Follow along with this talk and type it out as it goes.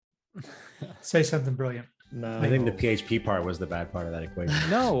Say something brilliant. No, I think the PHP part was the bad part of that equation.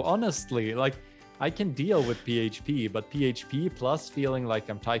 No, honestly, like I can deal with PHP, but PHP plus feeling like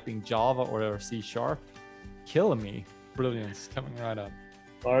I'm typing Java or C#, killing me. Brilliance coming right up.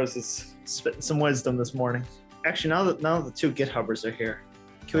 Lars is spitting some wisdom this morning. Actually, now that the two GitHubbers are here,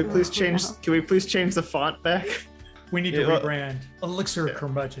 can we please change? No. Can we please change the font back? We need to Yeah, rebrand Elixir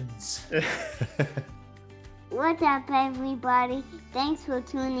Curmudgeons. What's up, everybody? Thanks for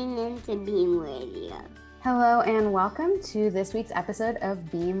tuning in to Beam Radio. Hello and welcome to this week's episode of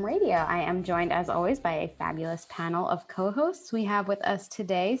Beam Radio. I am joined as always by a fabulous panel of co-hosts. We have with us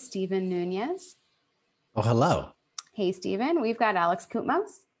today Stephen Nunez. Oh, hello. Hey, Stephen. We've got Alex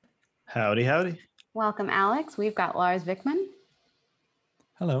Koopmans. Howdy, howdy. Welcome, Alex. We've got Lars Vikman.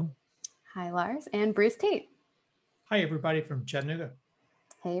 Hello. Hi, Lars. And Bruce Tate. Hi, everybody from Chattanooga.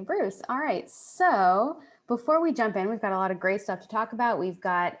 Hey, Bruce. All right. So before we jump in, we've got a lot of great stuff to talk about. We've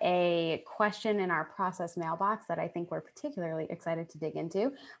got a question in our process mailbox that I think we're particularly excited to dig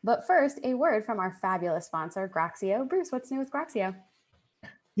into. But first, a word from our fabulous sponsor, Groxio. Bruce, what's new with Groxio?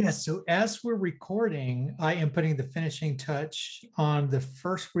 Yes, so as we're recording, I am putting the finishing touch on the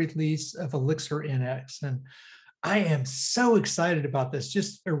first release of Elixir NX. And I am so excited about this,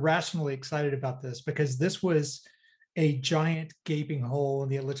 just irrationally excited about this, because this was a giant gaping hole in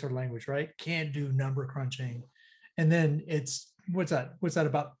the Elixir language, right? Can't do number crunching. And then it's, what's that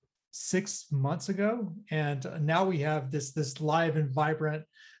about 6 months ago? And now we have this live and vibrant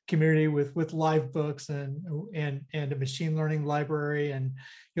community with live books and a machine learning library, and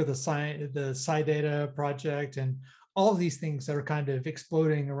the SciData project, and all of these things that are kind of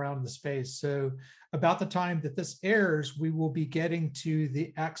exploding around the space. So about the time that this airs, we will be getting to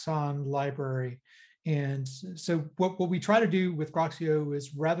the Axon library. And so what we try to do with Groxio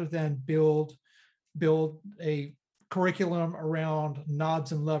is, rather than build a curriculum around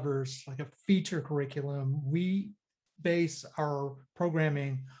knobs and levers, like a feature curriculum, we base our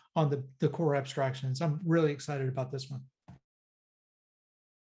programming on the core abstractions. I'm really excited about this one.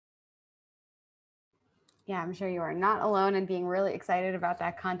 Yeah, I'm sure you are not alone in being really excited about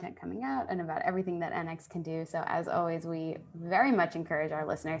that content coming out and about everything that NX can do. So as always, we very much encourage our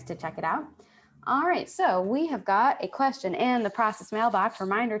listeners to check it out. All right, so we have got a question in the process mailbox.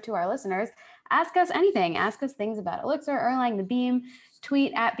 Reminder to our listeners, ask us anything. Ask us things about Elixir, Erlang, the Beam.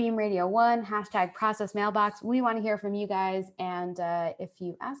 Tweet at Beam Radio 1, hashtag process mailbox. We want to hear from you guys. And if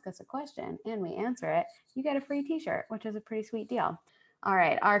you ask us a question and we answer it, you get a free t-shirt, which is a pretty sweet deal. All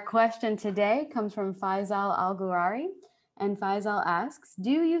right, our question today comes from Faisal Al-Ghurari. And Faisal asks,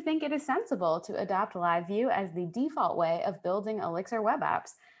 do you think it is sensible to adopt LiveView as the default way of building Elixir web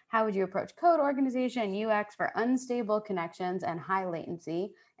apps? How would you approach code organization, UX for unstable connections and high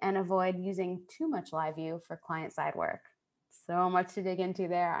latency, and avoid using too much LiveView for client-side work? So much to dig into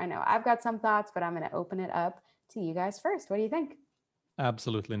there. I know I've got some thoughts, but I'm going to open it up to you guys first. What do you think?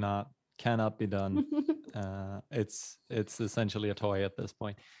 Absolutely not. Cannot be done. It's essentially a toy at this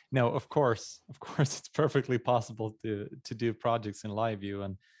point. No, of course, it's perfectly possible to do projects in LiveView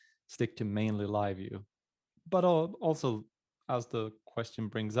and stick to mainly LiveView. But also, as the question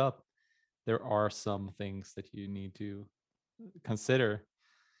brings up, there are some things that you need to consider,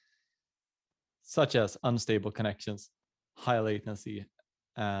 such as unstable connections, high latency,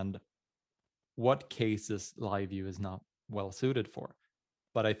 and what cases LiveView is not well suited for.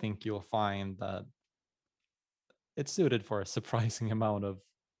 But I think you'll find that it's suited for a surprising amount of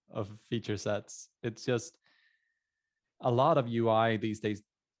feature sets. It's just a lot of UI these days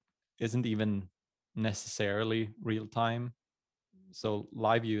isn't even necessarily real time. So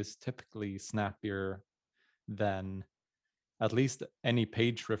LiveView is typically snappier than at least any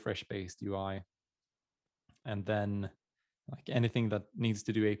page refresh based UI. And then like anything that needs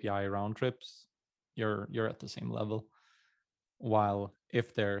to do API round trips, you're at the same level. While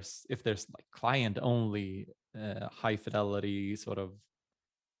if there's like client only high fidelity sort of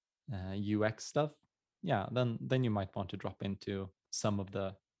UX stuff, yeah, then you might want to drop into some of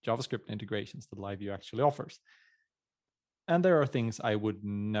the JavaScript integrations that LiveView actually offers. And there are things I would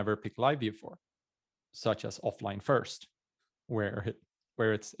never pick LiveView for, such as offline first, where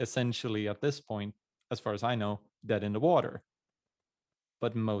it's essentially at this point, as far as I know, dead in the water.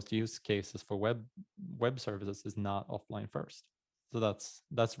 But most use cases for web services is not offline first. So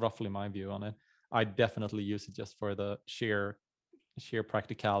that's roughly my view on it. I definitely use it just for the sheer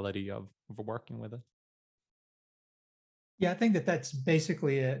practicality of working with it. Yeah, I think that's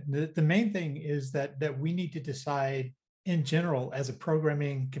basically it. The main thing is that we need to decide in general as a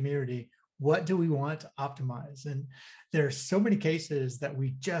programming community, what do we want to optimize? And there's so many cases that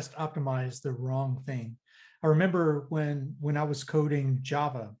we just optimize the wrong thing. I remember when I was coding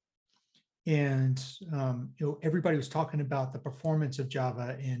Java, And everybody was talking about the performance of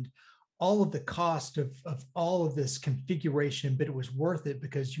Java and all of the cost of all of this configuration, but it was worth it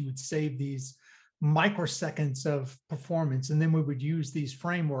because you would save these microseconds of performance. And then we would use these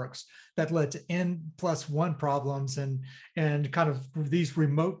frameworks that led to N+1 problems and kind of these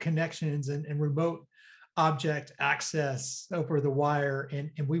remote connections and remote object access over the wire.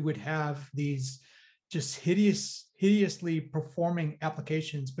 And we would have these just hideously performing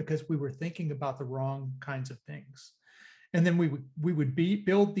applications because we were thinking about the wrong kinds of things. And then we would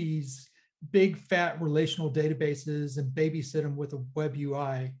build these big fat relational databases and babysit them with a web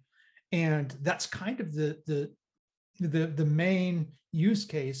UI. And that's kind of the main use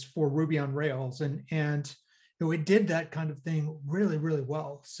case for Ruby on Rails. And it did that kind of thing really, really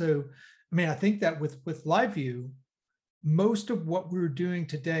well. So, I mean, I think that with LiveView, most of what we're doing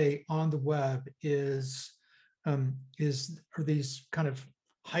today on the web are these kind of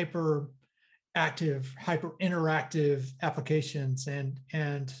hyper active, hyper interactive applications, and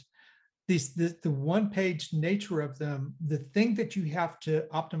the one-page nature of them. The thing that you have to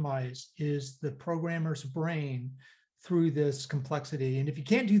optimize is the programmer's brain through this complexity. And if you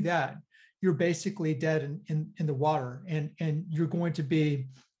can't do that, you're basically dead in the water. And you're going to be,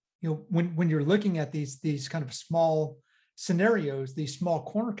 when you're looking at these kind of small scenarios, these small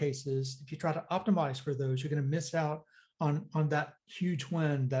corner cases, if you try to optimize for those, you're going to miss out on that huge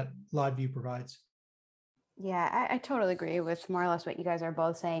win that LiveView provides. Yeah, I totally agree with more or less what you guys are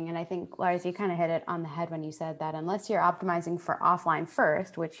both saying. And I think, Lars, you kind of hit it on the head when you said that unless you're optimizing for offline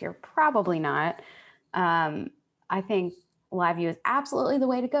first, which you're probably not, I think LiveView is absolutely the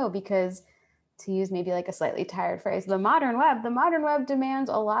way to go, because, to use maybe like a slightly tired phrase, the modern web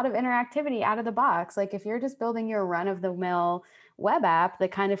demands a lot of interactivity out of the box. Like if you're just building your run-of-the-mill web app, the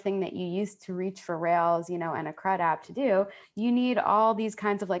kind of thing that you used to reach for Rails, and a CRUD app to do, you need all these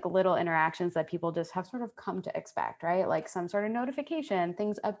kinds of like little interactions that people just have sort of come to expect, right? Like some sort of notification,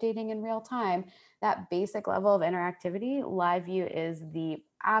 things updating in real time, that basic level of interactivity. LiveView is the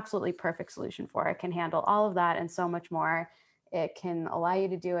absolutely perfect solution for it. It can handle all of that and so much more. It can allow you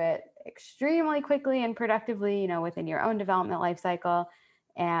to do it extremely quickly and productively, within your own development lifecycle.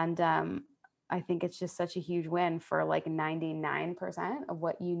 And I think it's just such a huge win for like 99% of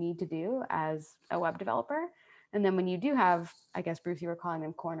what you need to do as a web developer. And then when you do have, I guess, Bruce, you were calling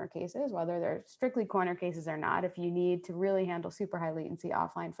them corner cases, whether they're strictly corner cases or not, if you need to really handle super high latency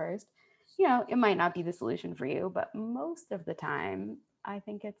offline first, it might not be the solution for you, but most of the time, I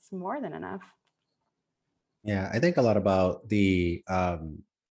think it's more than enough. Yeah, I think a lot about we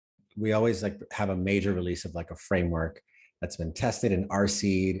always like have a major release of like a framework that's been tested in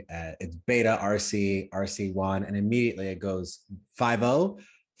RC, it's beta RC, RC1, and immediately it goes 5.0,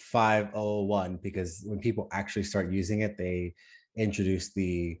 5.01, because when people actually start using it, they introduce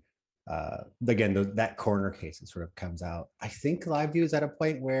that corner case, it sort of comes out. I think LiveView is at a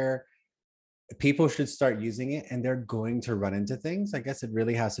point where people should start using it, and they're going to run into things. I guess it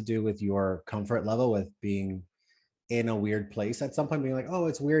really has to do with your comfort level with being in a weird place at some point, being like, oh,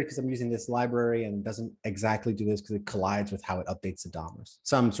 it's weird because I'm using this library and it doesn't exactly do this because it collides with how it updates the DOM, or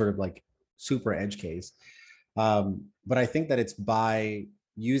some sort of like super edge case. But I think that it's by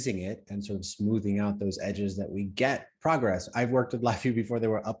using it and sort of smoothing out those edges that we get progress. I've worked with LiveView before there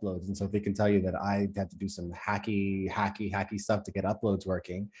were uploads. And so if they can tell you that I had to do some hacky stuff to get uploads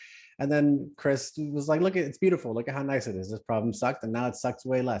working. And then Chris was like, look, it's beautiful. Look at how nice it is. This problem sucked, and now it sucks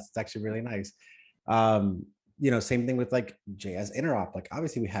way less. It's actually really nice. Same thing with like JS interop. Like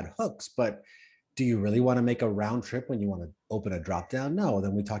obviously we had hooks, but do you really want to make a round trip when you want to open a dropdown? No.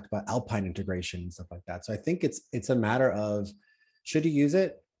 Then we talked about Alpine integration and stuff like that. So I think it's a matter of, should you use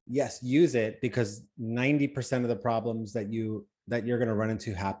it? Yes, use it, because 90% of the problems that you're going to run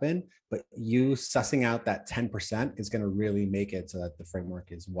into happen, but you sussing out that 10% is going to really make it so that the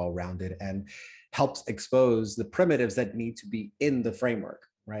framework is well-rounded and helps expose the primitives that need to be in the framework,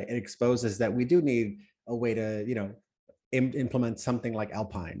 right? It exposes that we do need a way to, implement something like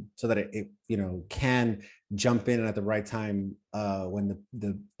Alpine so that it can jump in at the right time when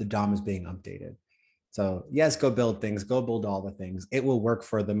the DOM is being updated. So yes, go build things, go build all the things. It will work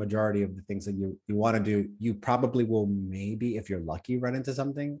for the majority of the things that you want to do. You probably will, maybe if you're lucky, run into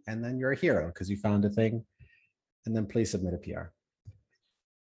something, and then you're a hero because you found a thing, and then please submit a PR.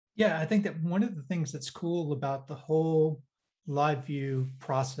 Yeah, I think that one of the things that's cool about the whole LiveView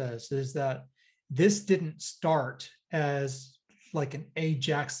process is that this didn't start as like an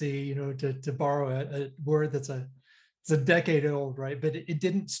Ajaxy, to borrow a word that's it's a decade old, right? But it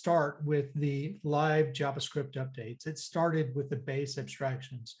didn't start with the live JavaScript updates. It started with the base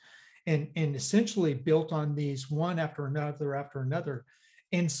abstractions and essentially built on these one after another.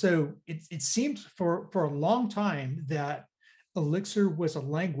 And so it seemed for a long time that Elixir was a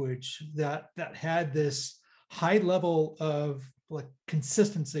language that had this high level of like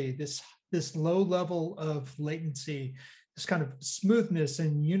consistency, this low level of latency, this kind of smoothness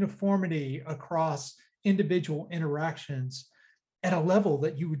and uniformity across individual interactions at a level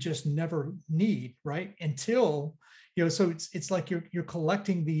that you would just never need, right? Until, so it's like you're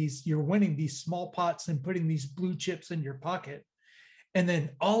collecting these, you're winning these small pots and putting these blue chips in your pocket. And then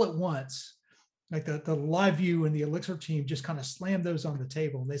all at once, like the LiveView and the Elixir team just kind of slam those on the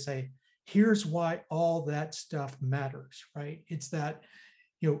table and they say, here's why all that stuff matters, right? It's that,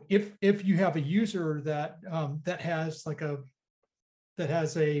 if you have a user that has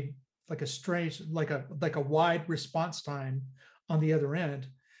a strange, like a wide response time on the other end,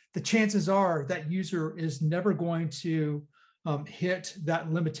 the chances are that user is never going to hit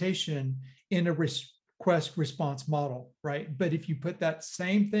that limitation in a request response model, right? But if you put that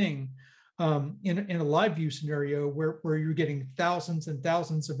same thing in a LiveView scenario where you're getting thousands and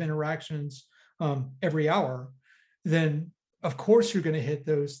thousands of interactions every hour, then of course you're going to hit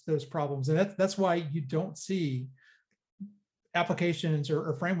those problems. And that's why you don't see applications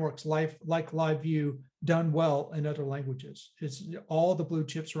or frameworks like LiveView done well in other languages. It's all the blue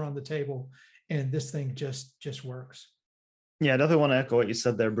chips are on the table, and this thing just works. Yeah, I definitely want to echo what you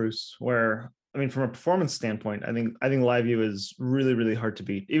said there, Bruce. Where I mean, from a performance standpoint, I think LiveView is really, really hard to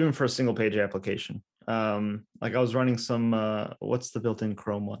beat, even for a single page application. Like I was running some what's the built-in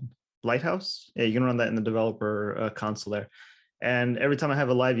Chrome one? Lighthouse? Yeah, you can run that in the developer console there. And every time I have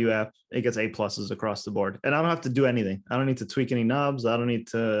a LiveView app, it gets A+ across the board. And I don't have to do anything. I don't need to tweak any knobs. I don't need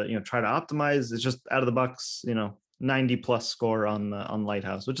to, try to optimize. It's just out of the box, 90+ score on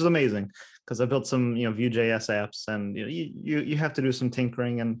Lighthouse, which is amazing because I built some, Vue.js apps, and you have to do some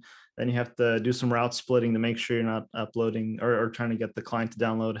tinkering, and then you have to do some route splitting to make sure you're not uploading or trying to get the client to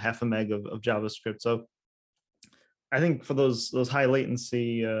download half a meg of JavaScript. So I think for those high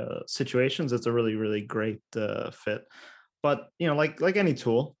latency situations, it's a really, really great fit. But like any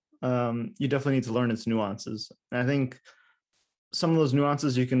tool, you definitely need to learn its nuances. And I think some of those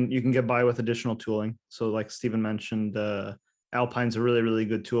nuances you can get by with additional tooling. So like Stephen mentioned, Alpine's a really, really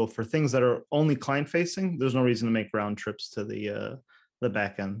good tool for things that are only client facing. There's no reason to make round trips to the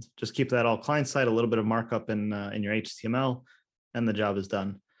back end. Just keep that all client side, a little bit of markup in your HTML, and the job is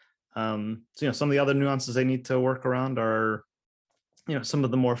done. So some of the other nuances they need to work around are some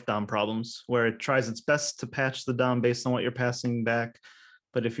of the morph DOM problems, where it tries its best to patch the DOM based on what you're passing back.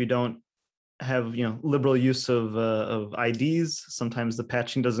 But if you don't have liberal use of IDs, sometimes the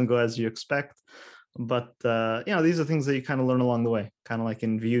patching doesn't go as you expect. But these are things that you kind of learn along the way, kind of like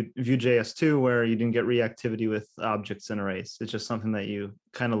in Vue.js 2, where you didn't get reactivity with objects and arrays. It's just something that you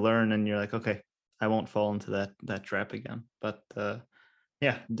kind of learn, and you're like, okay, I won't fall into that trap again. But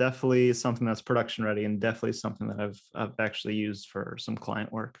yeah, definitely something that's production ready, and definitely something that I've actually used for some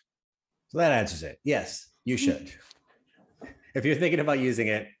client work. So that answers it. Yes, you should. If you're thinking about using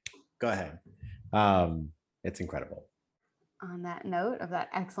it, go ahead. It's incredible. On that note of that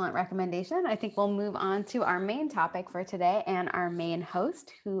excellent recommendation, I think we'll move on to our main topic for today and our main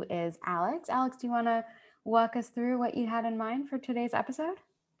host, who is Alex. Alex, do you want to walk us through what you had in mind for today's episode?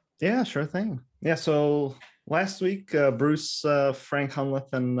 Yeah, sure thing. Yeah, so last week, Bruce, Frank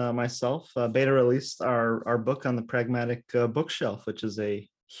Hunleth, and myself beta released our book on the Pragmatic Bookshelf, which is a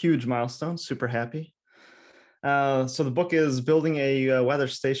huge milestone. Super happy. So the book is Building a Weather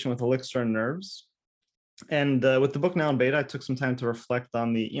Station with Elixir and Nerves. And with the book now in beta, I took some time to reflect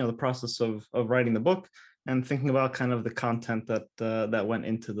on the process of writing the book and thinking about kind of the content that went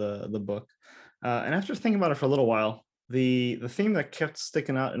into the book. And after thinking about it for a little while, the theme that kept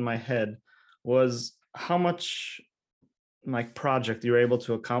sticking out in my head was how much project you're able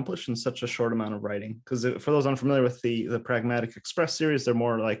to accomplish in such a short amount of writing. Because for those unfamiliar with the Pragmatic Express series, they're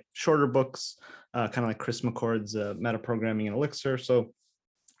more like shorter books, kind of like Chris McCord's Metaprogramming in Elixir. So,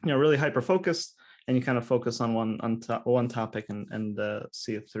 really hyper focused, and you kind of focus on one topic and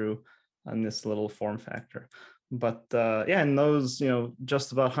see it through on this little form factor. But in those,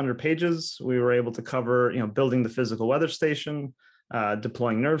 just about 100 pages, we were able to cover, building the physical weather station,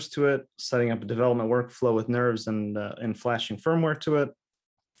 deploying Nerves to it, setting up a development workflow with Nerves and flashing firmware to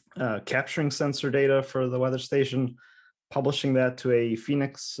it, capturing sensor data for the weather station, publishing that to a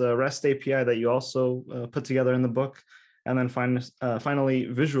Phoenix REST API that you also put together in the book, and then finally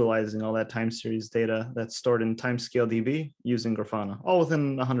visualizing all that time series data that's stored in Timescale DB using Grafana, all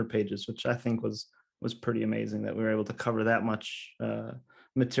within 100 pages, which I think was pretty amazing that we were able to cover that much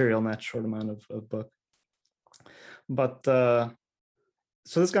material in that short amount of book. But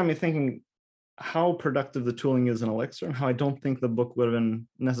so this got me thinking, how productive the tooling is in Elixir and how I don't think the book would have been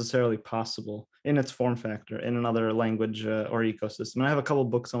necessarily possible in its form factor in another language or ecosystem. And I have a couple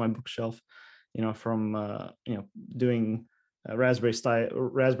books on my bookshelf, from doing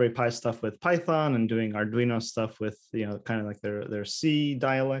Raspberry Pi stuff with Python and doing Arduino stuff with kind of like their C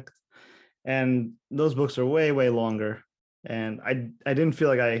dialect. And those books are way, way longer. And I didn't feel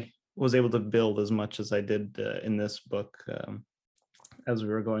like I was able to build as much as I did in this book as we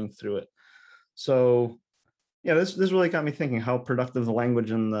were going through it. So yeah, this really got me thinking how productive the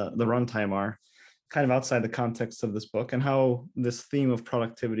language and the runtime are, kind of outside the context of this book, and how this theme of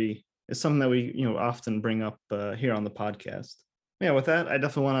productivity is something that we often bring up here on the podcast. Yeah, with that, I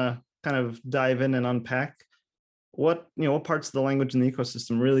definitely want to kind of dive in and unpack what parts of the language and the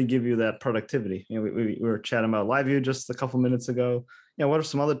ecosystem really give you that productivity. We were chatting about LiveView just a couple minutes ago. What are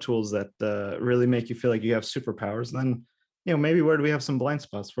some other tools that really make you feel like you have superpowers? Then maybe where do we have some blind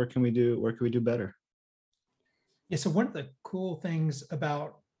spots? Where can we do better? Yeah, so one of the cool things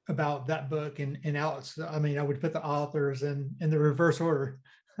about that book, and Alex, I mean, I would put the authors in the reverse order.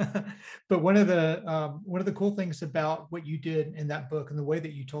 But one of the cool things about what you did in that book and the way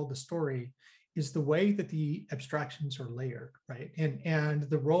that you told the story is the way that the abstractions are layered, right? And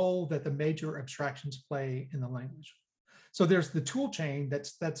the role that the major abstractions play in the language. So there's the tool chain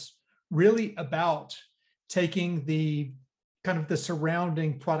that's really about taking the kind of the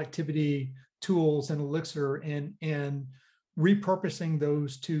surrounding productivity tools in Elixir and repurposing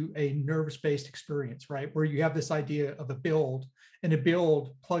those to a nerves-based experience, right? Where you have this idea of a build, and a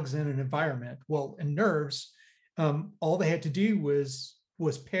build plugs in an environment. Well, in Nerves, all they had to do was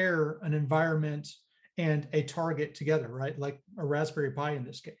pair an environment and a target together, right? Like a Raspberry Pi in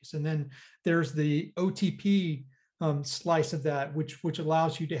this case. And then there's the OTP slice of that, which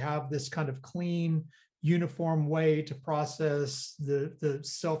allows you to have this kind of clean, uniform way to process the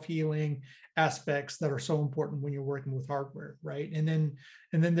self-healing aspects that are so important when you're working with hardware, right? And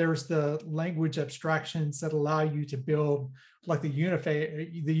then there's the language abstractions that allow you to build like the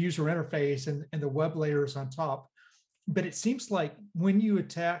user interface and the web layers on top. But it seems like when you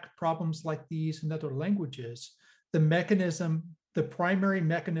attack problems like these in other languages, the primary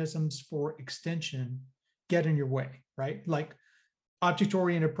mechanisms for extension get in your way, right? Like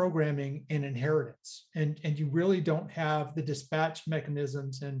object-oriented programming and inheritance. And you really don't have the dispatch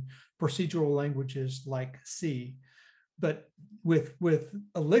mechanisms in procedural languages like C. But with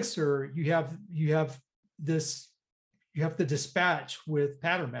Elixir, you have the dispatch with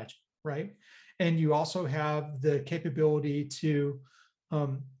pattern matching, right? And you also have the capability to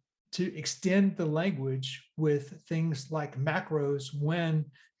extend the language with things like macros when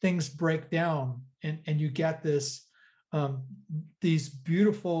things break down, and you get these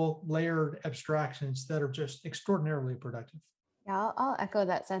beautiful layered abstractions that are just extraordinarily productive. Yeah, I'll echo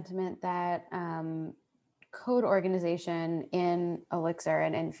that sentiment that code organization in Elixir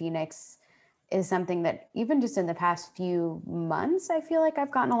and in Phoenix is something that even just in the past few months, I feel like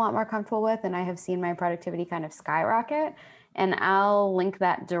I've gotten a lot more comfortable with, and I have seen my productivity kind of skyrocket. And I'll link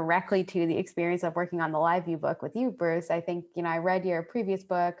that directly to the experience of working on the LiveView book with you, Bruce. I think, I read your previous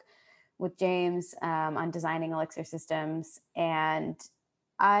book with James on designing Elixir systems, and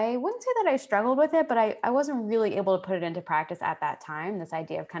I wouldn't say that I struggled with it, but I wasn't really able to put it into practice at that time, this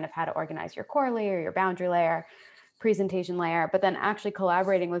idea of kind of how to organize your core layer, your boundary layer, presentation layer. But then actually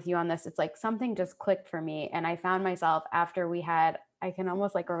collaborating with you on this, it's like something just clicked for me. And I found myself after I can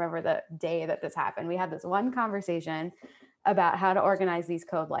almost like remember the day that this happened. We had this one conversation about how to organize these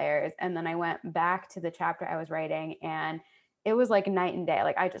code layers. And then I went back to the chapter I was writing, and it was like night and day.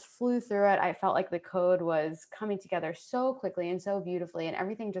 Like I just flew through it. I felt like the code was coming together so quickly and so beautifully, and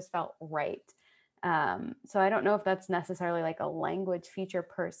everything just felt right. So I don't know if that's necessarily like a language feature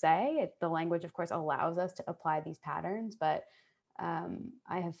per se. The language, of course, allows us to apply these patterns, but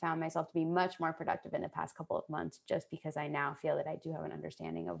I have found myself to be much more productive in the past couple of months just because I now feel that I do have an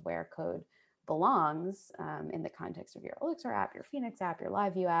understanding of where code belongs in the context of your Elixir app, your Phoenix app, your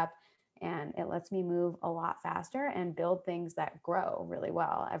LiveView app. And it lets me move a lot faster and build things that grow really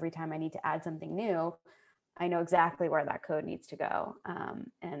well. Every time I need to add something new, I know exactly where that code needs to go.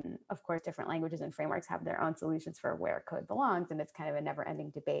 And of course, different languages and frameworks have their own solutions for where code belongs. And it's kind of a never ending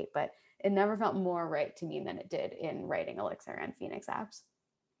debate, but it never felt more right to me than it did in writing Elixir and Phoenix apps.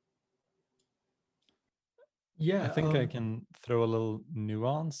 Yeah. I think I can throw a little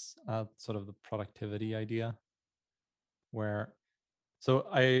nuance at sort of the productivity idea so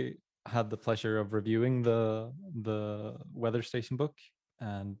I had the pleasure of reviewing the Weather Station book,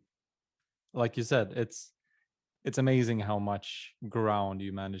 and like you said, it's amazing how much ground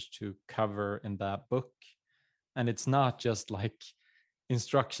you managed to cover in that book. And it's not just like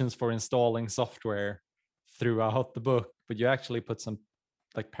instructions for installing software throughout the book, but you actually put some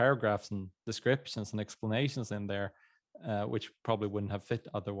like paragraphs and descriptions and explanations in there, which probably wouldn't have fit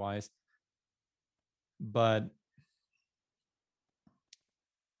otherwise. But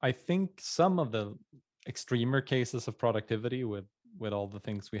I think some of the extremer cases of productivity with all the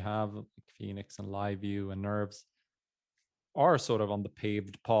things we have, like Phoenix and LiveView and Nerves, are sort of on the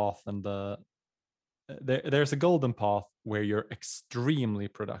paved path, and there's a golden path where you're extremely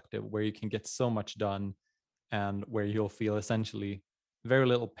productive, where you can get so much done, and where you'll feel essentially very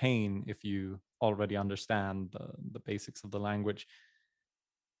little pain if you already understand the basics of the language.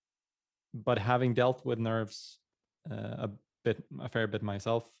 But having dealt with Nerves a fair bit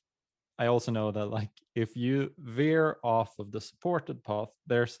myself, I also know that like if you veer off of the supported path,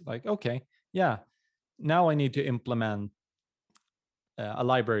 there's like, okay, yeah, now I need to implement a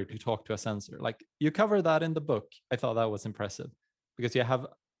library to talk to a sensor. Like you cover that in the book. I thought that was impressive because you have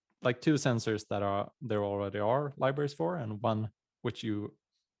like 2 sensors that there already are libraries for, and one which you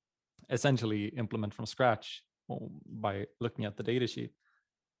essentially implement from scratch by looking at the datasheet.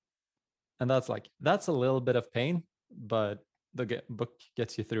 And that's a little bit of pain, but the book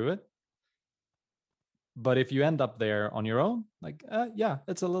gets you through it. But if you end up there on your own, like, yeah,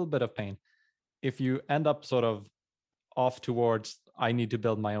 it's a little bit of pain. If you end up sort of off towards, I need to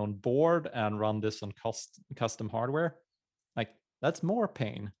build my own board and run this on custom hardware, like that's more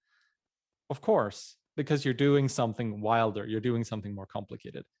pain, of course, because you're doing something wilder, you're doing something more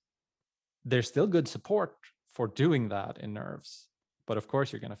complicated. There's still good support for doing that in Nerves, but of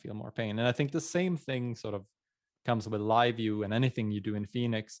course you're going to feel more pain. And I think the same thing sort of comes with LiveView and anything you do in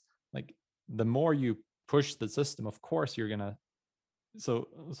Phoenix. Like the more you push the system, of course you're going to, so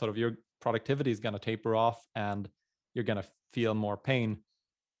sort of your productivity is going to taper off and you're going to feel more pain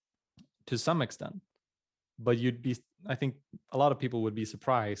to some extent. But I think a lot of people would be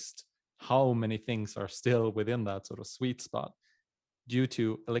surprised how many things are still within that sort of sweet spot due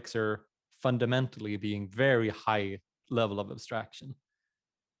to Elixir fundamentally being very high level of abstraction.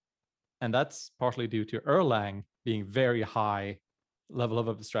 And that's partly due to Erlang being very high level of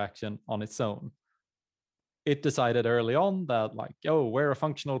abstraction on its own. It decided early on that like, oh, we're a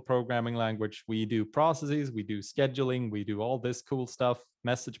functional programming language. We do processes, we do scheduling, we do all this cool stuff,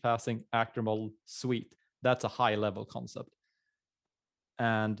 message passing, actor model, sweet. That's a high level concept.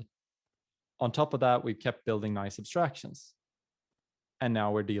 And on top of that, we kept building nice abstractions. And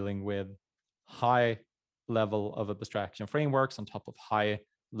now we're dealing with high level of abstraction frameworks on top of high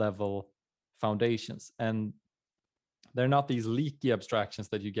level foundations. And they're not these leaky abstractions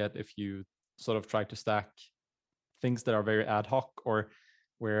that you get if you sort of try to stack things that are very ad hoc or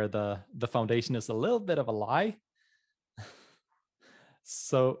where the foundation is a little bit of a lie.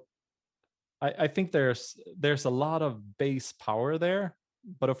 So I think there's a lot of base power there,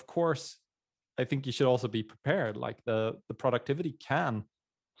 but of course, I think you should also be prepared. Like the productivity can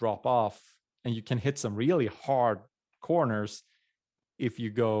drop off and you can hit some really hard corners if you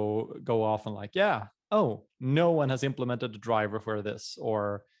go off and like, yeah, oh, no one has implemented a driver for this,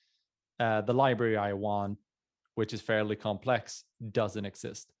 or the library I want, which is fairly complex, doesn't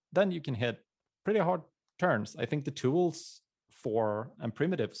exist. Then you can hit pretty hard turns. I think the tools and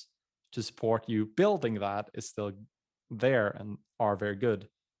primitives to support you building that is still there and are very good.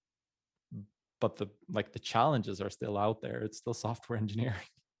 But the challenges are still out there. It's still software engineering.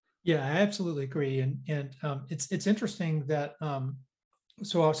 Yeah, I absolutely agree. And it's interesting that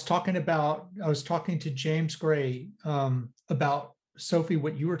so I was talking to James Gray about Sophie,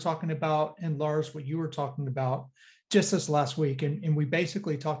 what you were talking about, and Lars, what you were talking about just this last week. And we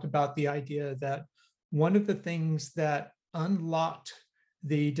basically talked about the idea that one of the things that unlocked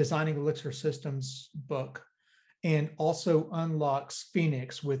the Designing Elixir Systems book and also unlocks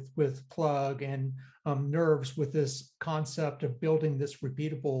Phoenix with Plug and Nerves with this concept of building this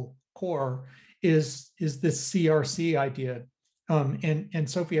repeatable core is this CRC idea. And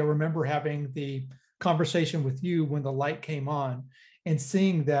Sophie, I remember having the conversation with you when the light came on and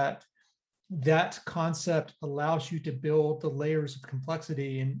seeing that concept allows you to build the layers of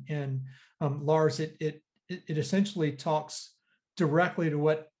complexity. And Lars, it essentially talks directly to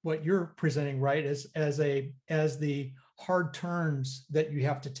what you're presenting, right? As the hard turns that you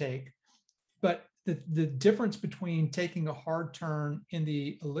have to take. But the difference between taking a hard turn in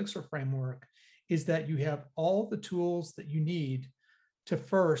the Elixir framework is that you have all the tools that you need to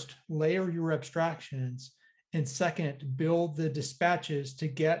first layer your abstractions, and second, build the dispatches to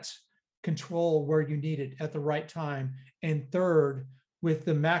get control where you need it at the right time, and third, with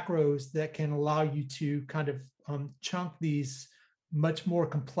the macros that can allow you to kind of chunk these much more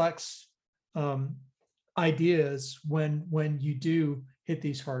complex ideas when you do hit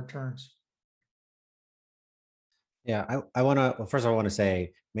these hard turns. Yeah, I want to, well, first of all, I want to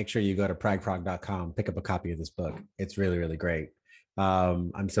say, make sure you go to pragprog.com, pick up a copy of this book. It's really, really great.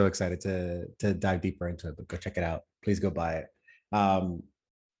 I'm so excited to dive deeper into it, but go check it out. Please go buy it.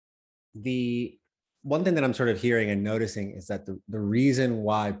 The one thing that I'm sort of hearing and noticing is that the reason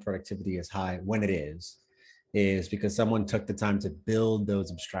why productivity is high when it is because someone took the time to build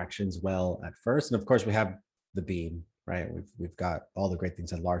those abstractions well at first. And of course, we have the beam, right? We've got all the great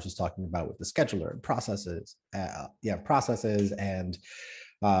things that Lars was talking about with the scheduler and processes, processes and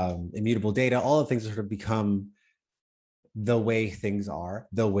immutable data. All the things that sort of become the way things are,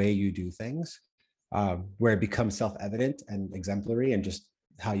 the way you do things, where it becomes self-evident and exemplary and just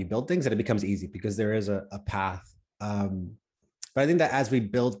how you build things, and it becomes easy because there is a path. But I think that as we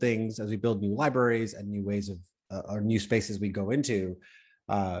build things, as we build new libraries and new ways of or new spaces we go into,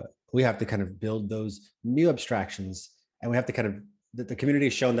 we have to kind of build those new abstractions, and we have to kind of, the community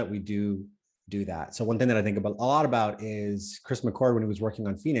has shown that we do that. So one thing that I think about a lot about is Chris McCord, when he was working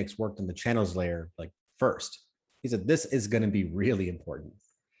on Phoenix, worked on the channels layer like first. He said, this is going to be really important,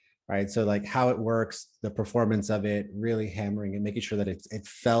 right? So like how it works, the performance of it, really hammering and making sure that it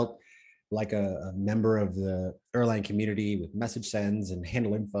felt like a member of the Erlang community with message sends and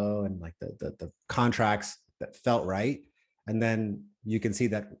handle info and like the contracts that felt right. And then you can see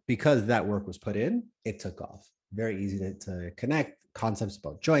that because that work was put in, it took off. Very easy to connect. Concepts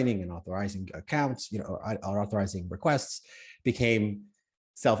about joining and authorizing accounts, or authorizing requests became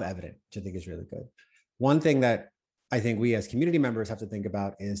self-evident, which I think is really good. One thing that I think we as community members have to think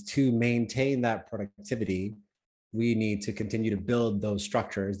about is to maintain that productivity, we need to continue to build those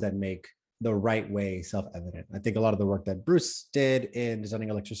structures that make the right way self-evident. I think a lot of the work that Bruce did in designing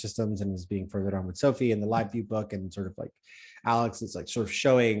Elixir systems and is being furthered on with Sophie in the LiveView book, and sort of like Alex is like sort of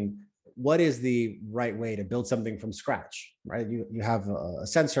showing what is the right way to build something from scratch, right? You have a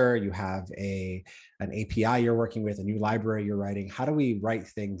sensor, you have an API you're working with, a new library you're writing. How do we write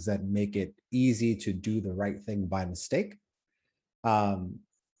things that make it easy to do the right thing by mistake?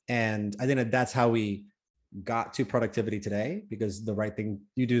 And I think that's how we got to productivity today, because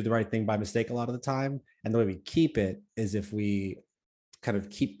you do the right thing by mistake a lot of the time. And the way we keep it is if we kind of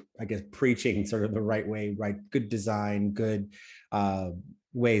keep, I guess, preaching sort of the right way, right? Good design, good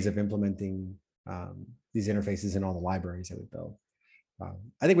ways of implementing these interfaces in all the libraries that we build.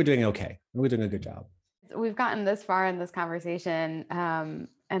 I think we're doing okay. We're doing a good job. We've gotten this far in this conversation, and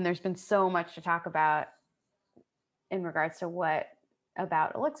there's been so much to talk about in regards to what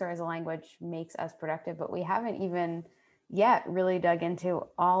about Elixir as a language makes us productive, but we haven't even yet really dug into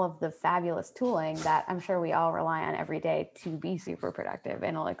all of the fabulous tooling that I'm sure we all rely on every day to be super productive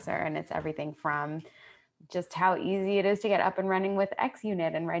in Elixir. And it's everything from just how easy it is to get up and running with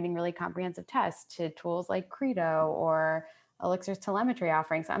XUnit and writing really comprehensive tests to tools like Credo or Elixir's telemetry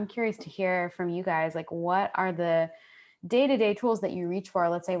offering. So I'm curious to hear from you guys, like, what are the day-to-day tools that you reach for,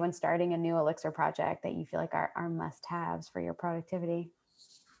 let's say when starting a new Elixir project, that you feel like are must-haves for your productivity?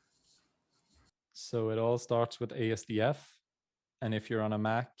 So it all starts with ASDF. And if you're on a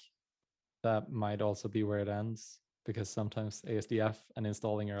Mac, that might also be where it ends, because sometimes ASDF and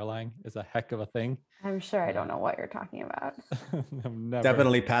installing Erlang is a heck of a thing. I'm sure I don't know what you're talking about.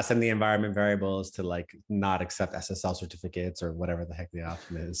 Definitely passing the environment variables to like not accept SSL certificates or whatever the heck the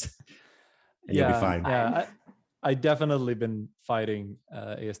option is. And you'll be fine. Yeah, I definitely been fighting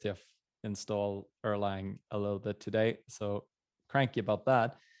ASDF install Erlang a little bit today, so cranky about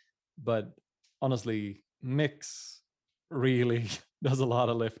that. But honestly, Mix really does a lot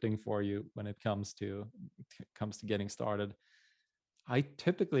of lifting for you when it comes to getting started. I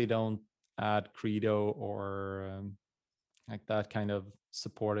typically don't add Credo or like that kind of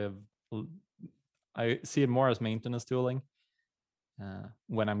supportive. I see it more as maintenance tooling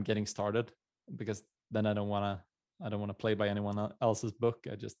when I'm getting started, because then I don't want to play by anyone else's book.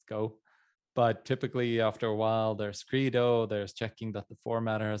 I just go. But typically after a while, there's Credo, there's checking that the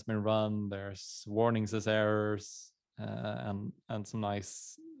formatter has been run, there's warnings as errors, and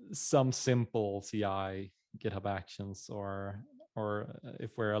some simple CI, GitHub Actions, or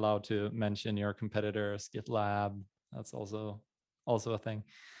if we're allowed to mention your competitors, GitLab, that's also a thing.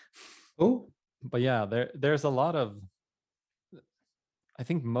 Oh, but yeah, there's a lot of, I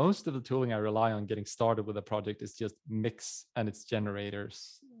think most of the tooling I rely on getting started with a project is just Mix and its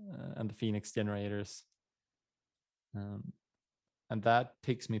generators and the Phoenix generators. And that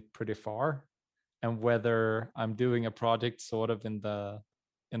takes me pretty far. And whether I'm doing a project sort of in the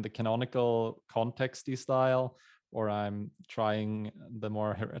canonical contexty style, or I'm trying the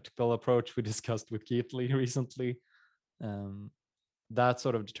more heretical approach we discussed with Keith Lee recently, that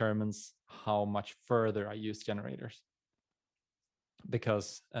sort of determines how much further I use generators.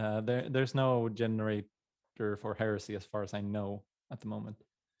 because there's no generator for Heresy as far as I know at the moment.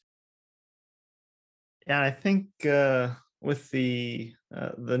 Yeah, I think with the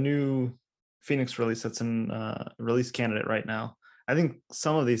new Phoenix release that's in release candidate right now, I think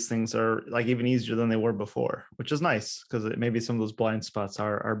some of these things are like even easier than they were before, which is nice because maybe some of those blind spots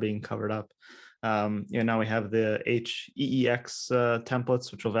are being covered up. Now we have the HEEX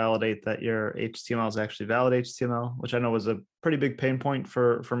templates, which will validate that your HTML is actually valid HTML, which I know was a pretty big pain point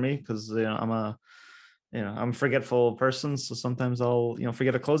for me because I'm a forgetful person, so sometimes I'll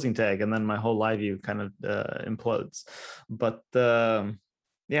forget a closing tag and then my whole live view kind of implodes. But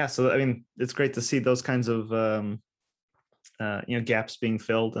yeah, so I mean, it's great to see those kinds of gaps being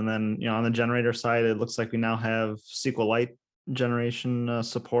filled. And then on the generator side, it looks like we now have SQLite generation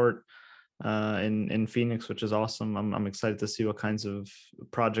support in Phoenix, which is awesome. I'm excited to see what kinds of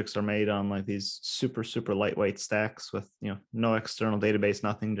projects are made on like these super lightweight stacks with no external database,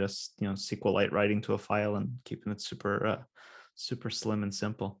 nothing, just SQLite writing to a file and keeping it super slim and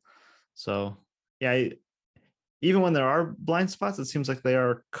simple. So yeah, even when there are blind spots, it seems like they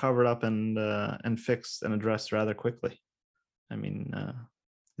are covered up and fixed and addressed rather quickly. I mean,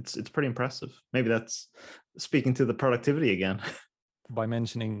 it's pretty impressive. Maybe that's speaking to the productivity again. By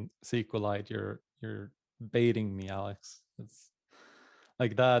mentioning SQLite, you're baiting me, Alex. It's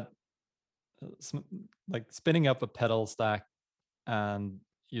like that, like spinning up a pedal stack and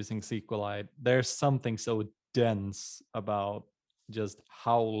using SQLite. There's something so dense about just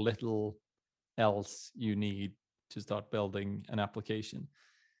how little else you need to start building an application.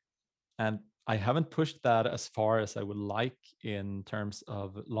 And I haven't pushed that as far as I would like in terms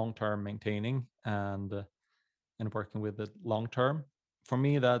of long-term maintaining and working with it long-term. For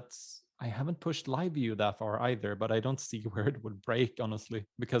me, I haven't pushed live view that far either, but I don't see where it would break, honestly,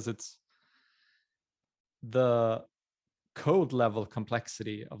 because it's the code level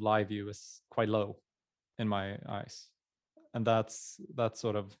complexity of live view is quite low in my eyes. And that's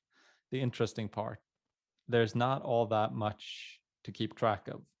sort of the interesting part. There's not all that much to keep track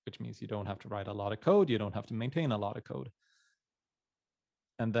of, which means you don't have to write a lot of code. You don't have to maintain a lot of code.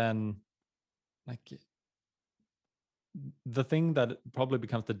 And then like the thing that probably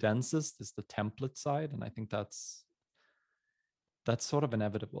becomes the densest is the template side. And I think that's sort of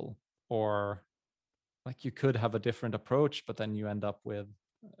inevitable. Or like you could have a different approach, but then you end up with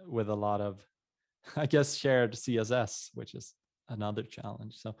a lot of, I guess, shared CSS, which is another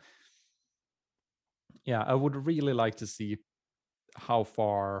challenge. So yeah, I would really like to see how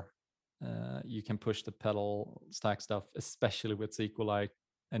far you can push the pedal stack stuff, especially with SQLite,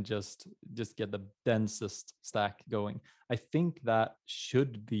 and just get the densest stack going. I think that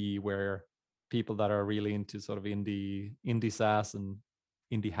should be where people that are really into sort of indie SaaS and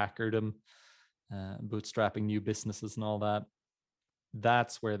indie hackerdom, bootstrapping new businesses and all that,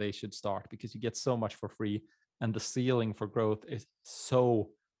 that's where they should start, because you get so much for free and the ceiling for growth is so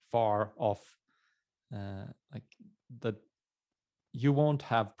far off. Like that you won't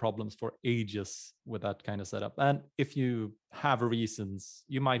have problems for ages with that kind of setup. And if you have reasons,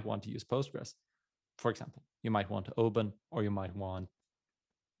 you might want to use Postgres, for example. You might want to open, or you might want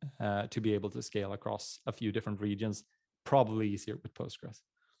to be able to scale across a few different regions. Probably easier with Postgres.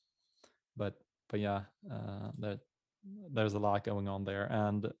 But yeah, there's a lot going on there.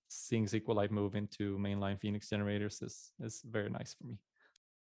 And seeing SQLite move into mainline Phoenix generators is very nice for me.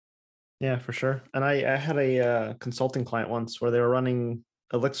 Yeah, for sure. And I had a consulting client once where they were running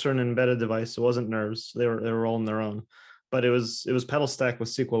Elixir, an embedded device. It wasn't Nerves. They were rolling their own, but it was pedal stack with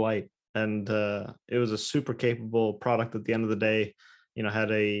SQLite, and it was a super capable product at the end of the day.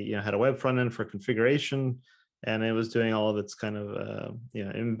 Had a web front end for configuration, and it was doing all of its kind of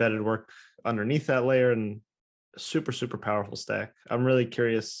embedded work underneath that layer, and super powerful stack. I'm really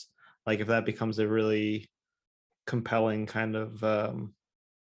curious, like if that becomes a really compelling kind of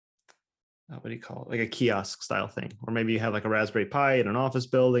what do you call it, like a kiosk style thing, or maybe you have like a Raspberry Pi in an office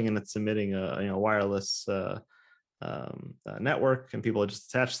building and it's emitting a wireless network, and people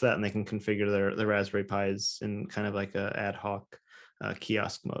just attach that and they can configure their Raspberry Pis in kind of like a ad hoc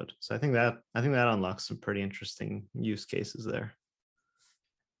kiosk mode. So I think that unlocks some pretty interesting use cases there.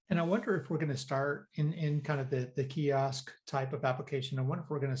 And I wonder if we're going to start in kind of the kiosk type of application. I wonder if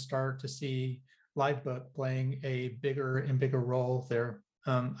we're going to start to see Livebook playing a bigger and bigger role there.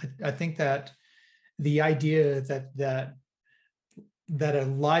 I think that the idea that a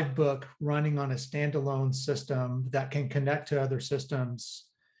Livebook running on a standalone system that can connect to other systems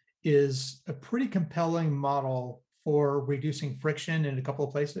is a pretty compelling model for reducing friction in a couple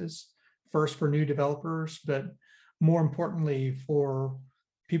of places. First, for new developers, but more importantly, for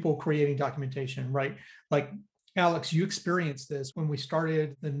people creating documentation, right? Like Alex, you experienced this when we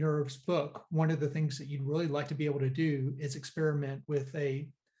started the Nerves book. One of the things that you'd really like to be able to do is experiment with a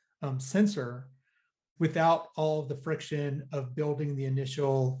sensor without all of the friction of building the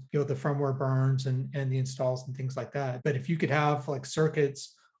initial, the firmware burns and the installs and things like that. But if you could have like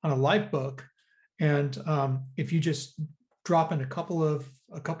circuits on a live book, and if you just drop in a couple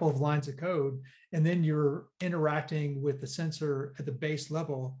of lines of code, and then you're interacting with the sensor at the base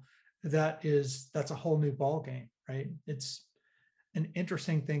level, that's a whole new ball game, right? It's an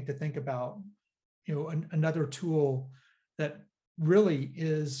interesting thing to think about. Another tool that really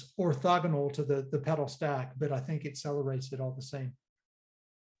is orthogonal to the pedal stack, but I think accelerates it all the same.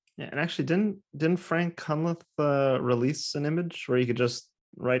 Yeah, and actually, didn't Frank Cunliffe release an image where you could just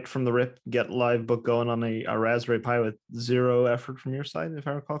right from the rip get live book going on a Raspberry Pi with zero effort from your side, if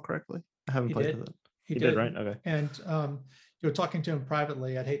I recall correctly? I haven't played with it. He did, right? Okay. And talking to him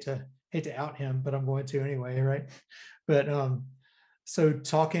privately, I'd hate to out him, but I'm going to anyway, right? But so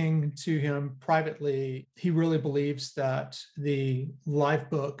talking to him privately, he really believes that the live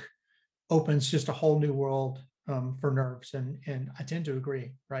book opens just a whole new world for Nerves, and I tend to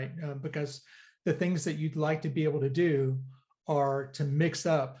agree, right? Because the things that you'd like to be able to do are to mix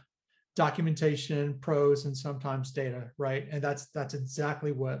up documentation, prose, and sometimes data, right? And that's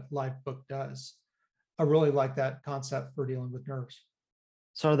exactly what live book does. I really like that concept for dealing with Nerves.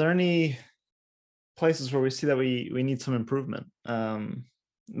 So are there any places where we see that we need some improvement? The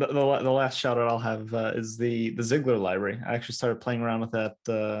last shout out I'll have is the Ziegler library. I actually started playing around with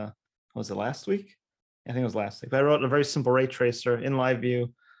that. Was it last week? I think it was last week. But I wrote a very simple ray tracer in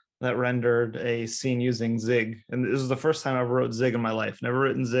LiveView that rendered a scene using Zig. And this is the first time I ever wrote Zig in my life. Never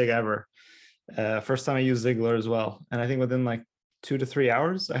written Zig ever. First time I used Ziegler as well. And I think within like 2 to 3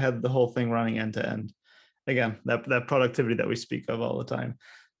 hours, I had the whole thing running end to end. Again, that productivity that we speak of all the time.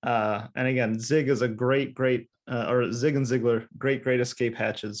 And again, Zig is a great, or Zig and Ziegler, great escape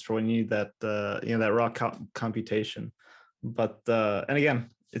hatches for when you need that, that raw computation. But, and again,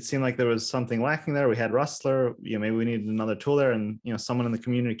 it seemed like there was something lacking there. We had Rustler, maybe we needed another tool there, and, someone in the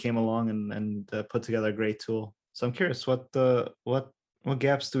community came along and put together a great tool. So I'm curious, what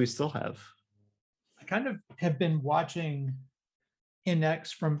gaps do we still have? I kind of have been watching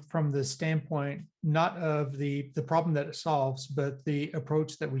NX from the standpoint, not of the problem that it solves, but the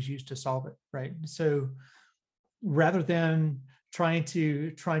approach that was used to solve it, right? So rather than trying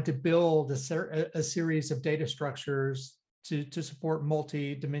to build a series of data structures to support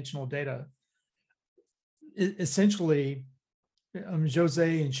multi-dimensional data, essentially,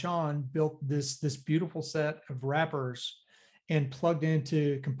 Jose and Sean built this beautiful set of wrappers and plugged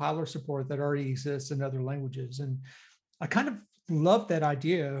into compiler support that already exists in other languages. And I kind of love that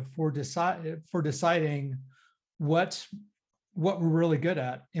idea for deciding what we're really good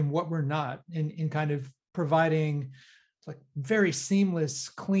at and what we're not, in kind of providing like very seamless,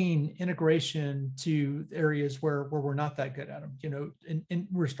 clean integration to areas where we're not that good at them. And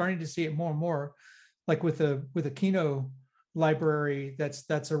we're starting to see it more and more, like with a Kino library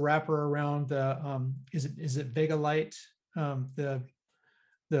that's a wrapper around the is it Vega Lite,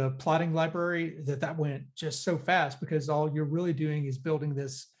 the plotting library, that went just so fast because all you're really doing is building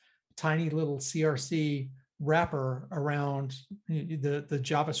this tiny little CRC wrapper around the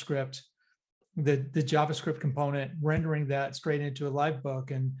JavaScript, the JavaScript component, rendering that straight into a live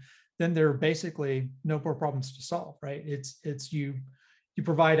book. And then there are basically no more problems to solve, right? It's you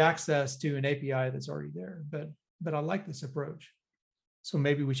provide access to an API that's already there, but I like this approach. So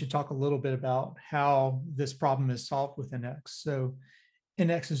maybe we should talk a little bit about how this problem is solved with NX. So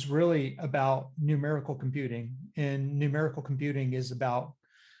NX is really about numerical computing, and numerical computing is about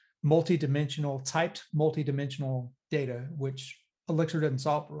typed multi-dimensional data, which Elixir doesn't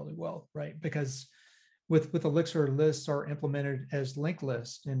solve really well, right? Because with Elixir, lists are implemented as linked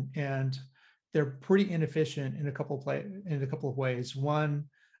lists, and they're pretty inefficient in a couple of ways. One,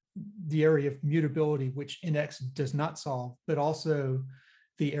 the area of mutability, which NX does not solve, but also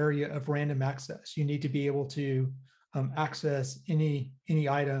the area of random access. You need to be able to access any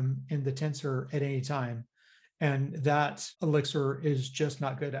item in the tensor at any time, and that Elixir is just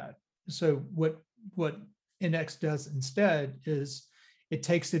not good at. So what NX does instead is it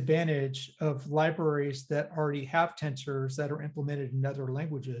takes advantage of libraries that already have tensors that are implemented in other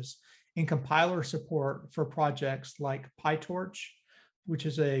languages, and compiler support for projects like PyTorch, which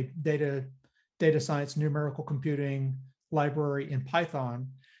is a data science numerical computing library in Python,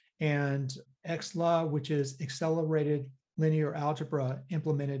 and XLA, which is accelerated linear algebra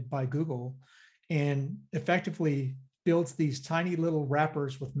implemented by Google, and effectively builds these tiny little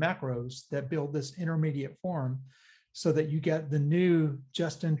wrappers with macros that build this intermediate form so that you get the new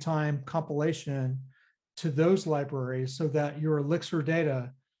just-in-time compilation to those libraries so that your Elixir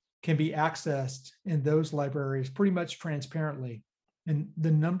data can be accessed in those libraries pretty much transparently. And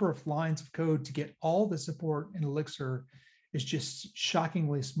the number of lines of code to get all the support in Elixir is just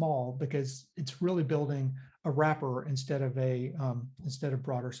shockingly small because it's really building a wrapper instead of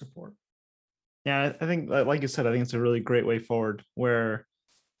broader support. Yeah, I think, like you said, I think it's a really great way forward where,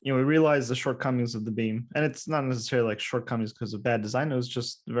 we realize the shortcomings of the Beam, and it's not necessarily like shortcomings because of bad design. It was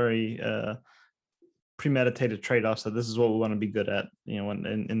just very premeditated trade-offs that this is what we want to be good at, when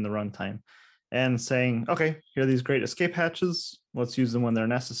in the runtime, and saying, okay, here are these great escape hatches. Let's use them when they're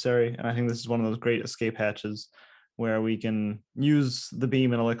necessary. And I think this is one of those great escape hatches where we can use the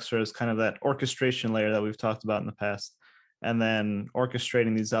Beam and Elixir as kind of that orchestration layer that we've talked about in the past, and then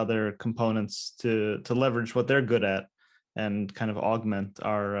orchestrating these other components to leverage what they're good at and kind of augment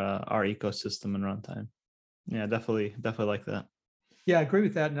our ecosystem and runtime. Yeah, definitely like that. Yeah, I agree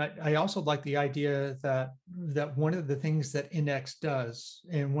with that. And I also like the idea that one of the things that NX does,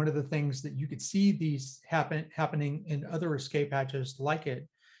 and one of the things that you could see these happening in other escape hatches like it,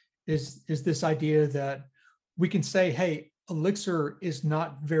 is this idea that we can say, hey, Elixir is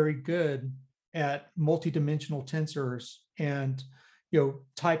not very good at multidimensional tensors and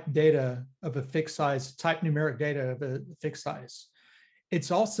type data of a fixed size, type numeric data of a fixed size.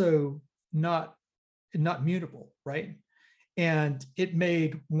 It's also not mutable, right? And it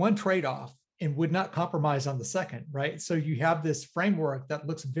made one trade-off and would not compromise on the second, right? So you have this framework that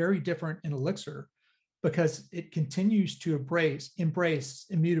looks very different in Elixir because it continues to embrace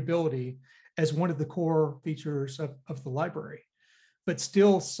immutability as one of the core features of the library, but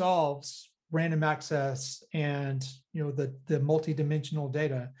still solves random access and the multidimensional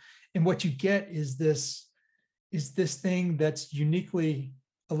data. And what you get is this thing that's uniquely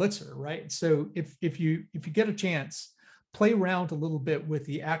Elixir, right? So if you get a chance, play around a little bit with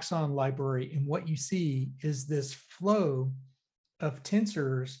the Axon library, and what you see is this flow of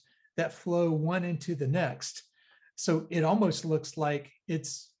tensors that flow one into the next. So it almost looks like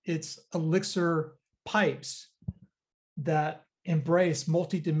it's Elixir pipes that embrace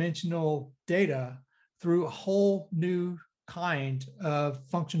multidimensional data through a whole new kind of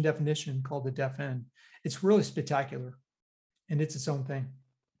function definition called the def-n. It's really spectacular, and it's its own thing.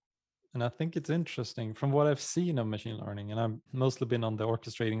 And I think it's interesting from what I've seen of machine learning, and I've mostly been on the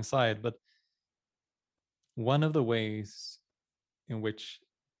orchestrating side, but one of the ways in which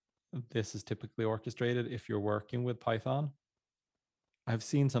this is typically orchestrated, if you're working with Python, I've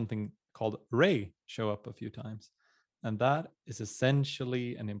seen something called Ray show up a few times. And that is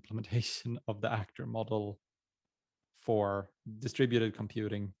essentially an implementation of the actor model for distributed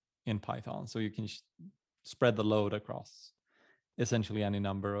computing in Python. So you can spread the load across essentially any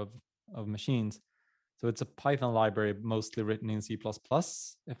number of machines. So it's a Python library mostly written in C++,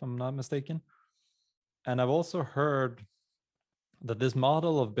 if I'm not mistaken. And I've also heard that this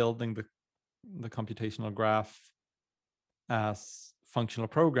model of building the computational graph as functional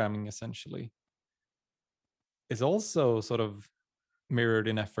programming essentially is also sort of mirrored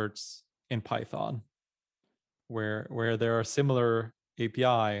in efforts in Python, where there are similar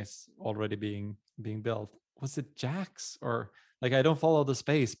APIs already being built. Was it JAX or like, I don't follow the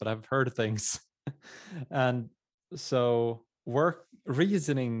space, but I've heard things. And so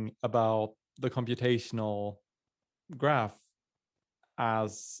reasoning about the computational graph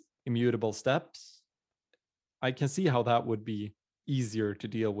as immutable steps, I can see how that would be easier to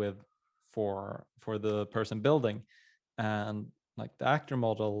deal with for the person building. And like the actor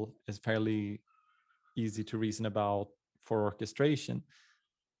model is fairly easy to reason about for orchestration.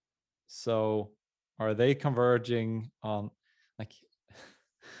 So are they converging on, like,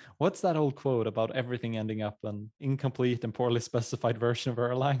 what's that old quote about everything ending up an incomplete and poorly specified version of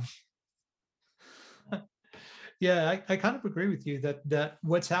Erlang? Yeah, I kind of agree with you that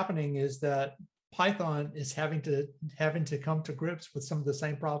what's happening is that Python is having to come to grips with some of the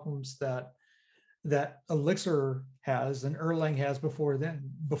same problems that Elixir has and Erlang has before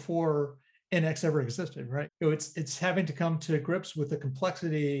NX ever existed, right? So it's having to come to grips with the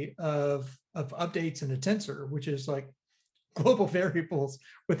complexity of updates in a tensor, which is like global variables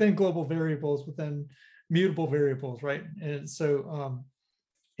within mutable variables, right? And so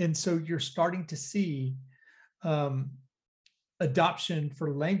you're starting to see adoption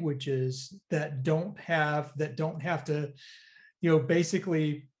for languages that don't have to,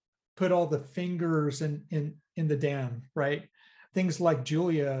 basically put all the fingers in the dam, right? Things like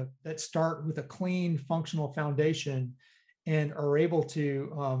Julia that start with a clean functional foundation and are able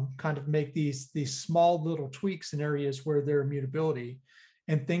to kind of make these small little tweaks in areas where there are mutability,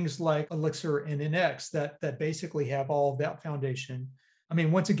 and things like Elixir and NX that basically have all of that foundation. I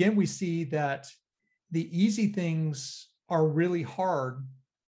mean, once again, we see that the easy things are really hard,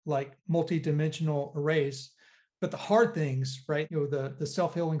 like multi-dimensional arrays, but the hard things, right? The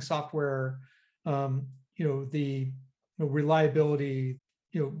self-healing software, the reliability,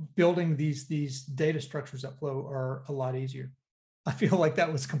 building these data structures that flow are a lot easier. I feel like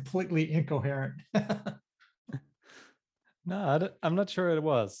that was completely incoherent. No, I'm not sure it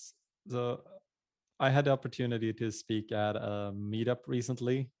was. So I had the opportunity to speak at a meetup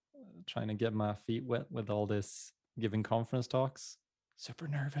recently, trying to get my feet wet with all this giving conference talks. Super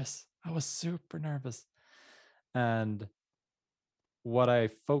nervous. I was super nervous. And what I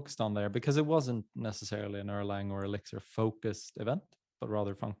focused on there, because it wasn't necessarily an Erlang or Elixir focused event, but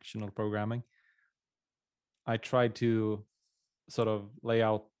rather functional programming, I tried to sort of lay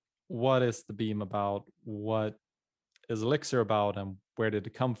out what is the Beam about, what is Elixir about, and where did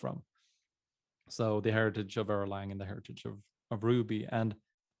it come from? So the heritage of Erlang and the heritage of Ruby. And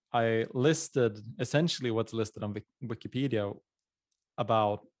I listed essentially what's listed on Wikipedia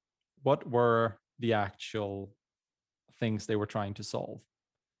about what were the actual things they were trying to solve.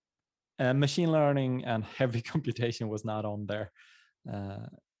 And machine learning and heavy computation was not on there,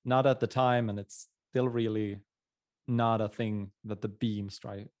 not at the time, and it's still really not a thing that the Beam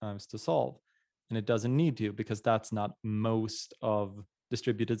strives to solve. And it doesn't need to, because that's not most of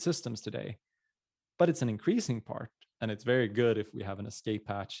distributed systems today. But it's an increasing part, and it's very good if we have an escape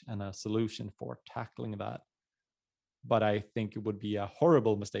hatch and a solution for tackling that. But I think it would be a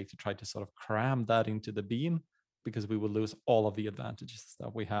horrible mistake to try to sort of cram that into the Beam, because we would lose all of the advantages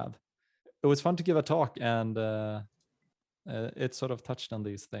that we have. It was fun to give a talk, and it sort of touched on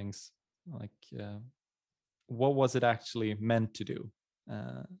these things, like what was it actually meant to do?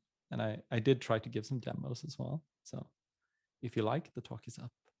 And I did try to give some demos as well. So if you like, the talk is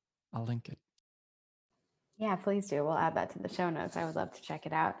up. I'll link it. Yeah, please do. We'll add that to the show notes. I would love to check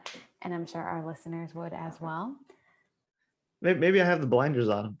it out. And I'm sure our listeners would as well. Maybe I have the blinders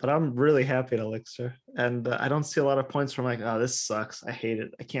on, but I'm really happy at Elixir. And I don't see a lot of points from like, oh, this sucks. I hate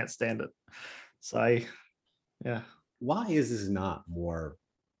it. I can't stand it. So yeah. Why is this not more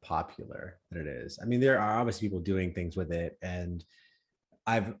popular than it is? I mean, there are obviously people doing things with it, and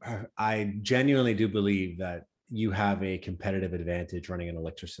I genuinely do believe that you have a competitive advantage running an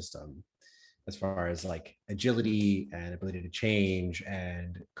Elixir system as far as like agility and ability to change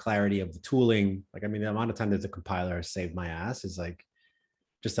and clarity of the tooling. Like, I mean, the amount of time that the compiler has saved my ass is like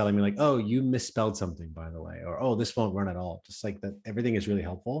just telling me like, oh, you misspelled something, by the way, or, oh, this won't run at all. Just like that, everything is really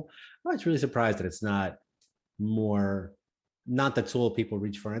helpful. I'm just really surprised that it's not the tool people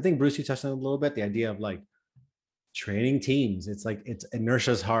reach for. And I think Bruce, you touched on it a little bit, the idea of like training teams. It's like, it's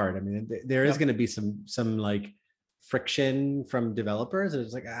inertia is hard. I mean, there is going to be some like friction from developers.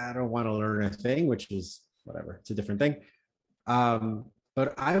 It's like, I don't want to learn a thing, which is whatever. It's a different thing.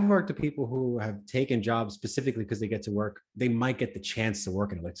 But I've worked with people who have taken jobs specifically because they get to work. They might get the chance to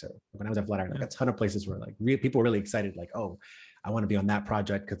work in Elixir. When I was at Flatiron, like a ton of places where like people were really excited, like, oh, I want to be on that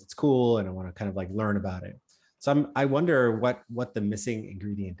project because it's cool and I want to kind of like learn about it. So I wonder what the missing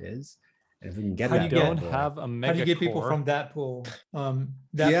ingredient is. And if we can get How that, do you Don't get- have a mega How do you get people core. from that pool,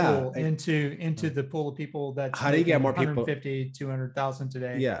 pool into the pool of people that's How do you get more people- 150, 200,000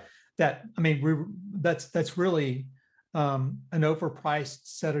 today? yeah, That, I mean, that's really an overpriced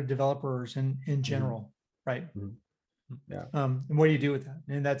set of developers in general, right? Mhm. Yeah. And what do you do with that?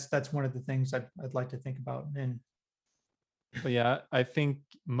 And that's one of the things I'd like to think about. And But yeah, I think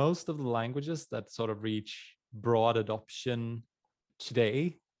most of the languages that sort of reach broad adoption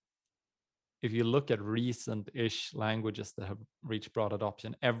today, if you look at recent-ish languages that have reached broad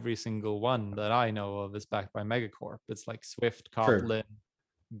adoption, every single one that I know of is backed by Megacorp. It's like Swift, Sure. Kotlin,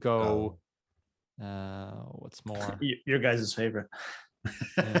 Go. What's more? Your guys' favorite.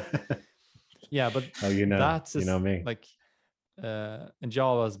 Yeah, but Oh, you know me. Like, and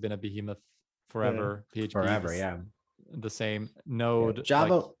Java has been a behemoth forever. PHP Forever, is yeah. the same. Node.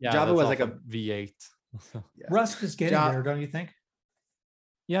 Java- Java was like a- V8. Rust is getting there, don't you think?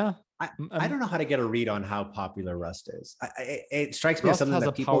 Yeah. I don't know how to get a read on how popular Rust is. It strikes me as Rust something has a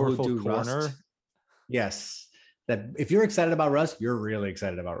that people who powerful do corner. Rust, yes, that if you're excited about Rust, you're really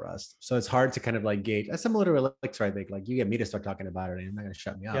excited about Rust. So it's hard to kind of like gauge. Similar to Elixir, I think. Like you get me to start talking about it, and you're not going to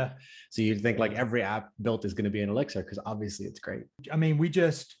shut me up. Yeah. So you think like every app built is going to be an Elixir because obviously it's great. I mean, we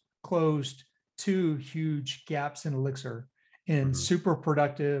just closed 2 huge gaps in Elixir in Mhm. super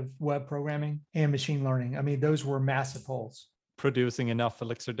productive web programming and machine learning. I mean, those were massive holes. Producing enough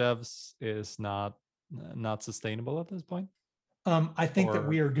Elixir devs is not sustainable at this point. I think that Or-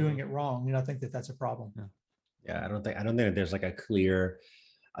 we are doing it wrong, and I think that that's a problem. Yeah, I don't think that there's like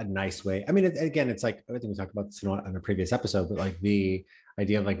a nice way. I mean, again, it's like I think we talked about this on a previous episode, but like the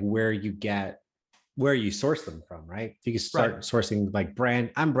idea of like where where you source them from, right? If you can start sourcing like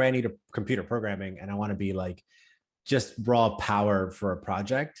I'm brand new to computer programming and I want to be like just raw power for a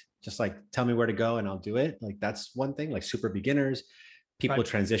project, just like tell me where to go and I'll do it. Like that's one thing, like super beginners, people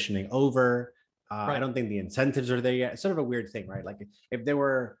transitioning over. I don't think the incentives are there yet. It's sort of a weird thing, right? Like if there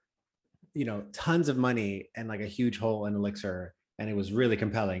were, tons of money and like a huge hole in Elixir and it was really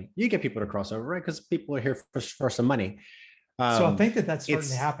compelling, you get people to cross over, right? Because people are here for some money. So I think that's starting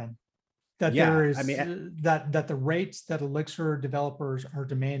to happen. That there is, that the rates that Elixir developers are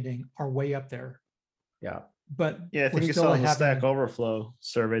demanding are way up there. Yeah. But I think you saw the Stack Overflow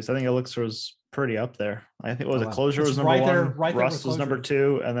surveys. I think Elixir was pretty up there. I think Clojure was number one, Rust was number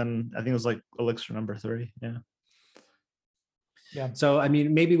 2, and then I think it was like Elixir number 3. Yeah. Yeah. So I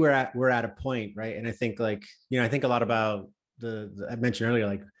mean, maybe we're at a point, right? And I think like, I think a lot about I mentioned earlier,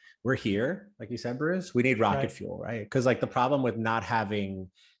 like we're here, like you said, Bruce, we need rocket fuel, right? Because like the problem with not having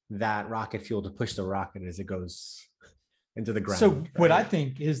that rocket fuel to push the rocket is it goes into the ground. So what I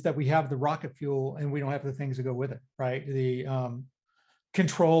think is that we have the rocket fuel and we don't have the things to go with it, right? The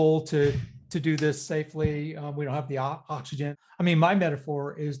control to do this safely. We don't have the oxygen. I mean, my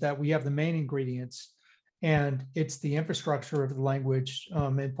metaphor is that we have the main ingredients and it's the infrastructure of the language.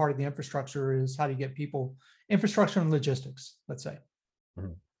 And part of the infrastructure is how do you get people, infrastructure and logistics, let's say.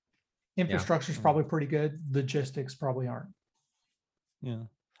 Mm-hmm. Infrastructure is probably pretty good. Logistics probably aren't. Yeah.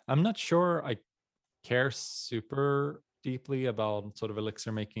 I'm not sure I care super deeply about sort of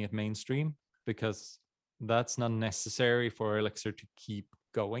Elixir making it mainstream, because that's not necessary for Elixir to keep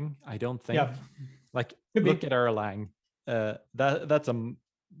going. I don't think. Like, look at Erlang. That's a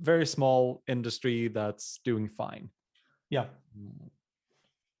very small industry that's doing fine. Yeah.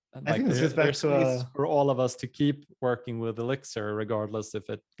 I think this gets back to for all of us to keep working with Elixir, regardless if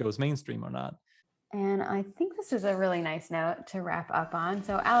it goes mainstream or not. And I think this is a really nice note to wrap up on.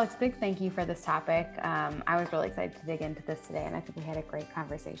 So Alex, big thank you for this topic. I was really excited to dig into this today, and I think we had a great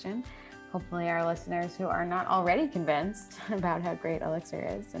conversation. Hopefully our listeners who are not already convinced about how great Elixir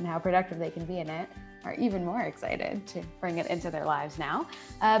is and how productive they can be in it are even more excited to bring it into their lives now.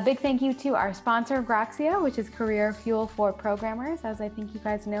 Big thank you to our sponsor, Groxia, which is career fuel for programmers, as I think you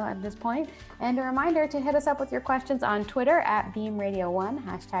guys know at this point. And a reminder to hit us up with your questions on Twitter at BeamRadio1,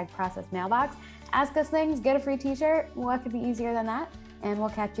 #processmailbox. Ask us things, get a free t-shirt. What could be easier than that? And we'll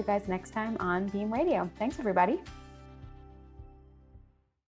catch you guys next time on Beam Radio. Thanks, everybody.